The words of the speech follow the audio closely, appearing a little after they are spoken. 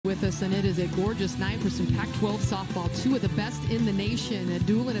with us, and it is a gorgeous night for some Pac-12 softball. Two of the best in the nation,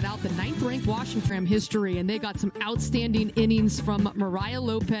 dueling it out, the 9th-ranked Washington history, and they got some outstanding innings from Mariah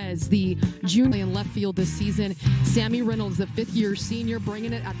Lopez, the junior in left field this season. Sammy Reynolds, the 5th-year senior,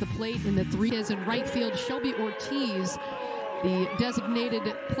 bringing it at the plate in the 3. Is in right field, Shelby Ortiz, the designated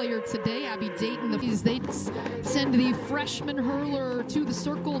player today. Abby Dayton, they send the freshman hurler to the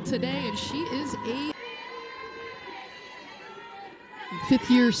circle today, and she is a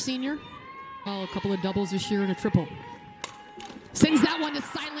 5th-year senior. Oh, a couple of doubles this year and a triple. Sends that one to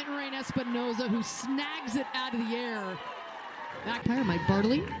Silent Rain Espinoza, who snags it out of the air. Back tire, Mike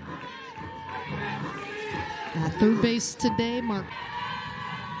Bartley. At third base today, Mark.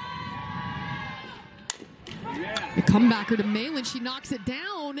 The comebacker to Malin. She knocks it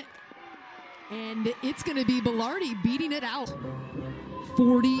down, and it's going to be Belardi beating it out.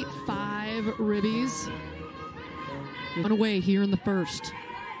 45 ribbies. One away here in the first.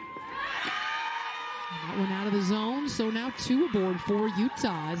 That one out of the zone, so now 2 aboard for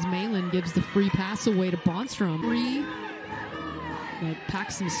Utah as Malin gives the free pass away to Bonstrom. 3 that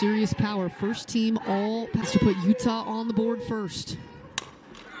packs some serious power. First team all pass to put Utah on the board first.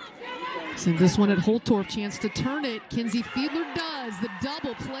 Sends this one at Holtorf, chance to turn it. Kinsey Fiedler does. The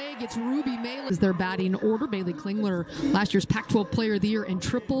double play gets Ruby Malin. Is their batting order. Bailey Klingler, last year's Pac-12 Player of the Year and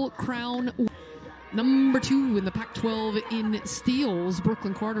Triple Crown. Number 2 in the Pac-12 in steals,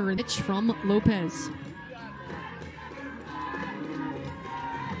 Brooklyn Carter, and pitch from Lopez.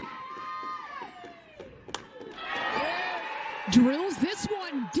 Drills this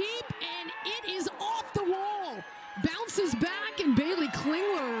one deep, and it is off the wall. Bounces back, and Bailey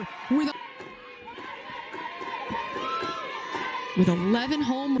Klingler with 11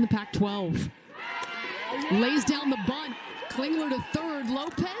 home in the Pac-12. Lays down the bunt. Klingler to third.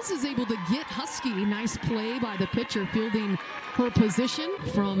 Lopez is able to get Husky. Nice play by the pitcher, fielding her position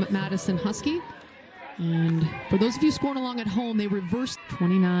from Madison Husky. And for those of you scoring along at home, they reversed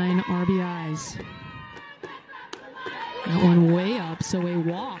 29 RBIs. That one way up, so a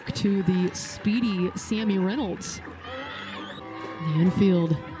walk to the speedy Sammy Reynolds. The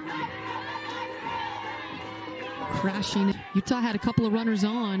infield crashing. Utah had a couple of runners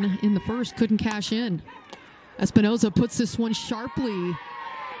on in the first, couldn't cash in. Espinoza puts this one sharply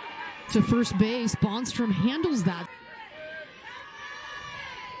to first base. Bonstrom handles that.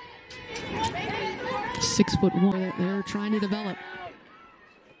 6'1" that they're trying to develop.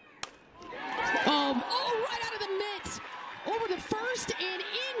 Oh, right out of the mitt. Over the first and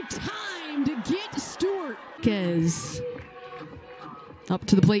in time to get Stewart. Kez up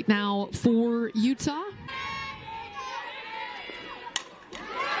to the plate now for Utah.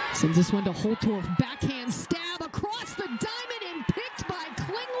 Sends this one to Holtorf. Backhand stab across the diamond and picked by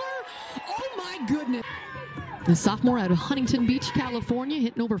Klingler. Oh my goodness. The sophomore out of Huntington Beach, California,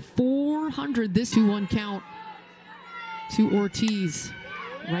 hitting over 400 this 2-1 count to Ortiz.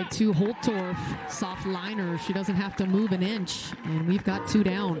 Right to Holtorf. Soft liner. She doesn't have to move an inch. And we've got 2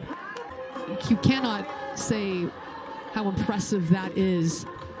 down. You cannot say how impressive that is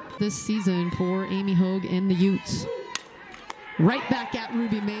this season for Amy Hogue and the Utes. Right back at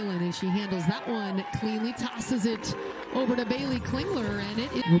Ruby Malin, and she handles that one cleanly, tosses it over to Bailey Klingler, and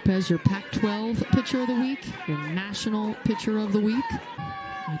it is Lopez, your Pac-12 Pitcher of the Week, your National Pitcher of the Week.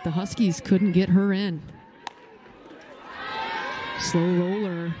 But the Huskies couldn't get her in. Slow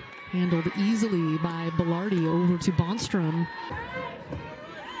roller handled easily by Belardi over to Bonstrom.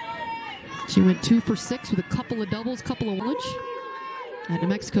 She went 2 for 6 with a couple of doubles, couple of college at New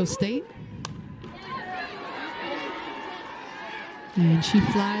Mexico State. And she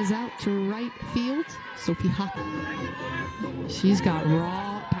flies out to right field. Sophie Huck. She's got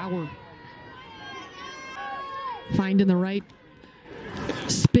raw power. Finding the right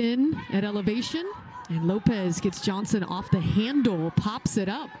spin at elevation. And Lopez gets Johnson off the handle, pops it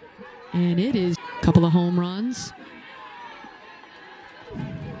up. And it is a couple of home runs.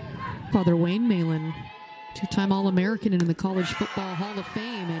 Father Wayne Malin, 2-time All-American in the College Football Hall of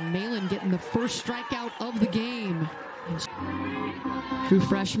Fame. And Malin getting the first strikeout of the game. True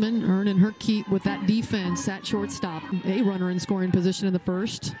freshman earning her keep with that defense at shortstop. A runner in scoring position in the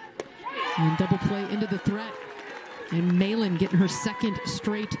first. And double play into the threat. And Malin getting her 2nd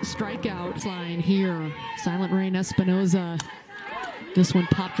straight strikeout line here. Silent Rain Espinoza. This one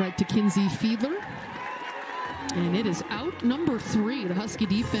popped right to Kinsey Fiedler. And it is out. Number 3, the Husky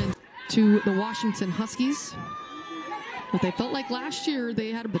defense to the Washington Huskies. But they felt like last year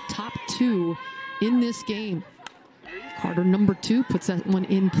they had the top 2 in this game. Carter, number 2, puts that one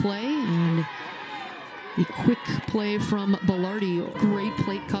in play, and a quick play from Belardi. Great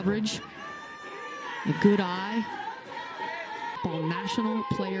plate coverage, a good eye. Softball National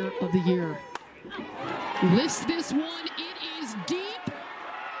Player of the Year. Lifts this one. It is deep,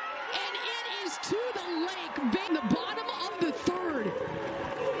 and it is to the lake. Bang the bottom of the third.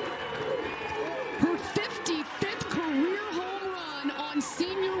 Her 55th career home run on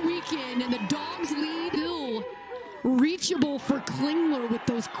senior weekend, and the Dogs lead. Still reachable for Klingler with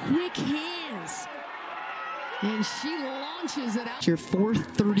those quick hands. And she launches it out. Your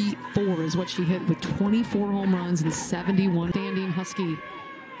 434 is what she hit with 24 home runs and 71. Standing Husky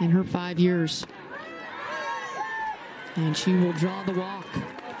in her 5 years. And she will draw the walk.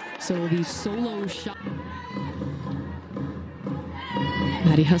 So the solo shot.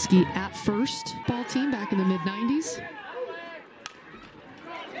 Maddie Husky at first. Ball team back in the mid-90s.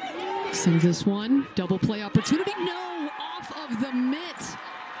 Sends this one. Double play opportunity. No! Off of the mitt.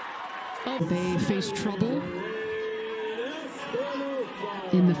 Oh, they face trouble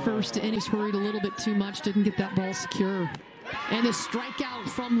in the first inning. Hurried a little bit too much. Didn't get that ball secure. And the strikeout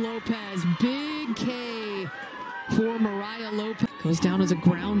from Lopez. Big K for Mariah Lopez. Goes down as a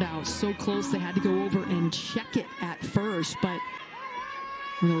ground out. So close they had to go over and check it at first. But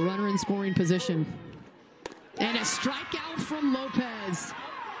with a runner in scoring position. And a strikeout from Lopez.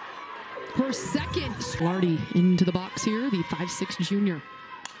 Her second. Lardy into the box here. The 5'6" junior.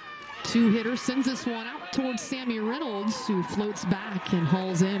 Two-hitter sends this one out towards Sammy Reynolds, who floats back and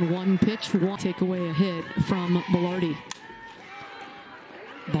hauls in one pitch. One take away a hit from Belardi.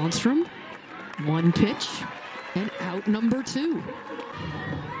 Bonstrom, one pitch, and out number 2.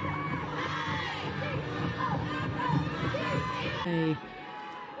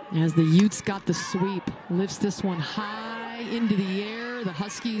 As the Utes got the sweep, lifts this one high into the air. The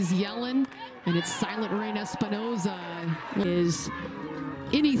Huskies yelling, and it's Silent Rain Espinoza.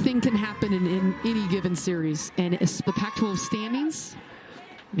 Anything can happen in any given series, and the Pac-12 standings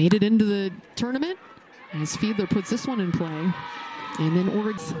made it into the tournament as Fiedler puts this one in play. And then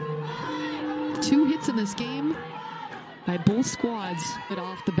Oregon's 2 hits in this game by both squads. But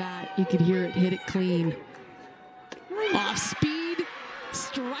off the bat, you could hear it hit it clean. Off speed,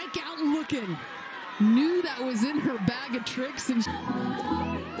 strikeout looking. Knew that was in her bag of tricks, and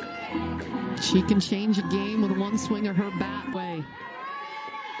she can change a game with one swing of her bat way.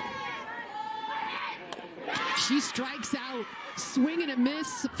 She strikes out. Swing and a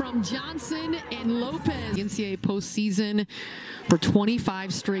miss from Johnson and Lopez. NCAA postseason for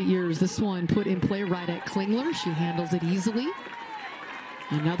 25 straight years. This one put in play right at Klingler. She handles it easily.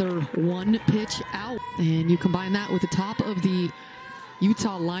 Another one pitch out. And you combine that with the top of the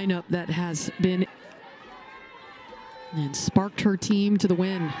Utah lineup that has been and sparked her team to the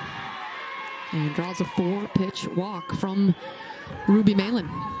win. And draws a 4-pitch walk from Ruby Malin.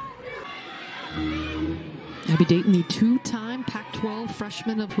 Abby Dayton, the 2-time Pac-12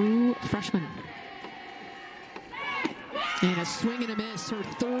 freshman of freshman. And a swing and a miss, her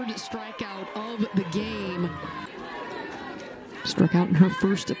 3rd strikeout of the game. Struck out in her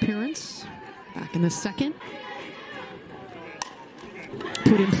first appearance, back in the 2nd.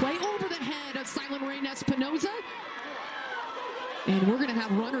 Put in play over the head of Silent Rain Espinoza. And we're going to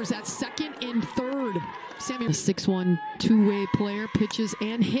have runners at 2nd and 3rd. Sammy, a 6'1", two-way player, pitches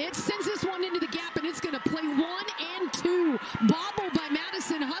and hits. Sends this one into the gap, and it's going to play 1 and 2. Bobbled by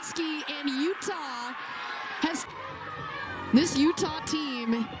Madison Husky, and Utah has... This Utah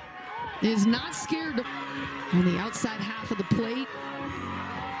team is not scared to... On the outside half of the plate.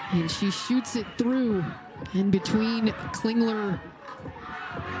 And she shoots it through in between Klingler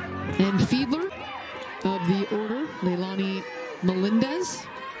and Fiedler of the order. Leilani Melendez.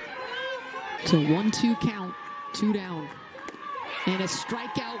 So 1-2 count, 2 down. And a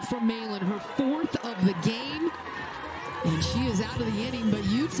strikeout from Malin, her 4th of the game. And she is out of the inning, but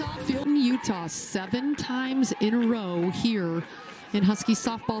Utah 7 times in a row here in Husky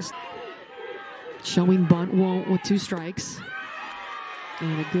softball. Showing bunt won't with 2 strikes.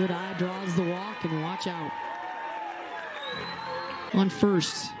 And a good eye draws the walk, and watch out. On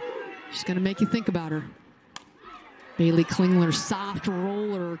first, she's gonna make you think about her. Bailey Klingler, soft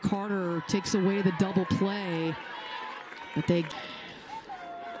roller. Carter takes away the double play. But they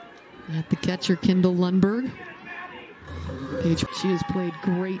at the catcher, Kendall Lundberg. She has played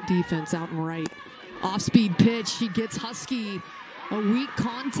great defense out and right. Off-speed pitch. She gets Husky. A weak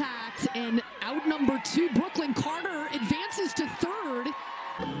contact. And out number 2, Brooklyn Carter advances to 3rd.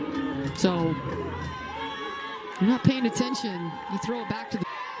 So, you're not paying attention. You throw it back to the...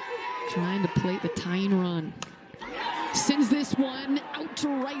 Trying to plate the tying run. Sends this one out to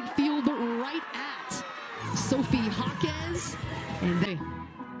right field, but right at Sophie Jaquez. And they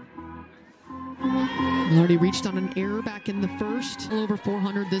already reached on an error back in the first. Over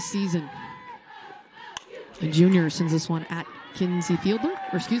 400 this season. And Junior sends this one at Kinsey Fielder,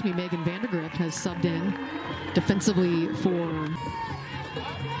 or excuse me, Megan Vandergrift has subbed in defensively for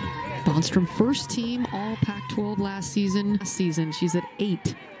Bonstrom. First team all Pac-12 last season. She's at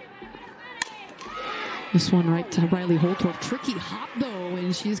 8. This one right to Riley Holtorf. Tricky hop though,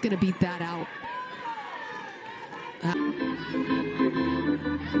 and she's going to beat that out.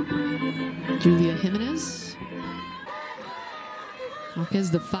 Julia Jimenez. Hawkes,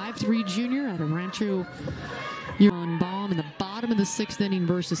 the 5'3" junior out of Rancho. On bomb in the bottom of the 6th inning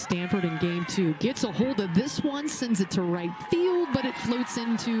versus Stanford in game 2. Gets a hold of this one, sends it to right field, but it floats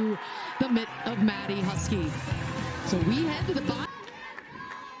into the mitt of Maddie Husky. So we head to the bottom.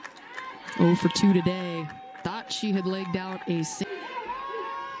 0 for 2 today. Thought she had legged out a single.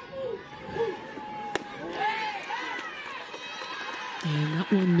 And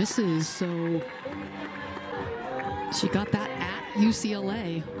that one misses, so she got that at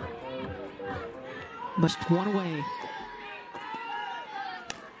UCLA. But one away.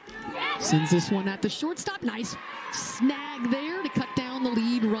 Sends this one at the shortstop. Nice snag there to cut down the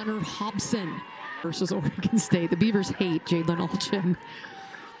lead runner, Hobson. Versus Oregon State. The Beavers hate Jalen Alchin.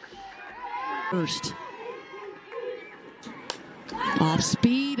 First. Off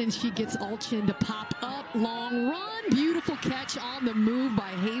speed, and she gets Alchin to pop up. Long run. Beautiful catch on the move by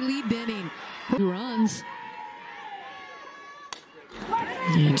Haley Denning. 2 runs.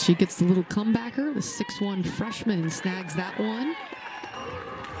 And she gets the little comebacker. The 6'1" freshman snags that one.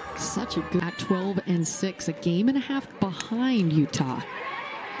 Such a good at 12-6. A game and a half behind Utah.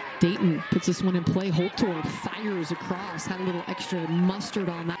 Dayton puts this one in play. Holtorf fires across. Had a little extra mustard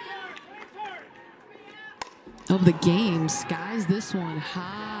on that. Of the game, skies this one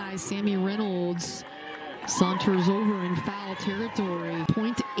high. Sammy Reynolds saunters over in foul territory.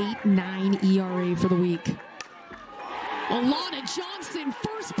 .89 ERA for the week. Alana Johnson,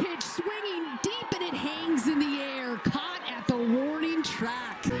 first pitch swinging deep, and it hangs in the air. Caught at the warning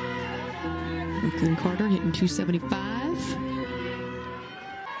track. Brooklyn Carter hitting .275.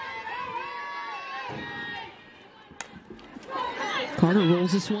 Carter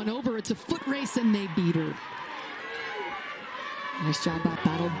rolls this one over. It's a foot race, and they beat her. Nice job.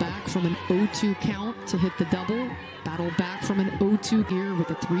 Battled back from an 0-2 count to hit the double. Battled back from an 0-2 here with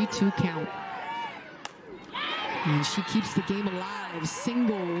a 3-2 count. And she keeps the game alive.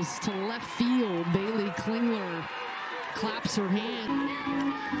 Singles to left field. Bailey Klingler claps her hand.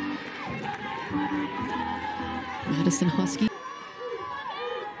 Madison Husky.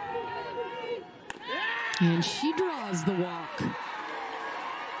 And she draws the walk.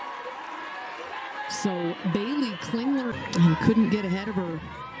 So Bailey Klingler couldn't get ahead of her.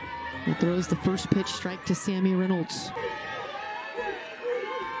 And throws the first pitch strike to Sammy Reynolds.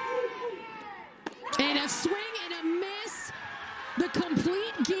 And a swing and a miss. The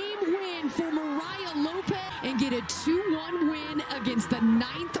complete game win for Mariah Lopez, and get a 2-1 win against the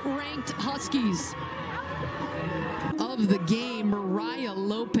 9th-ranked Huskies. Of the game, Mariah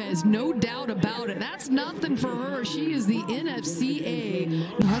Lopez, no doubt about it. That's nothing for her. She is the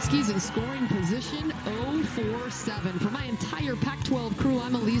NCAA. The Huskies in scoring position 0-4-7. For my entire Pac-12 crew,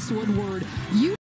 I'm Elise Woodward.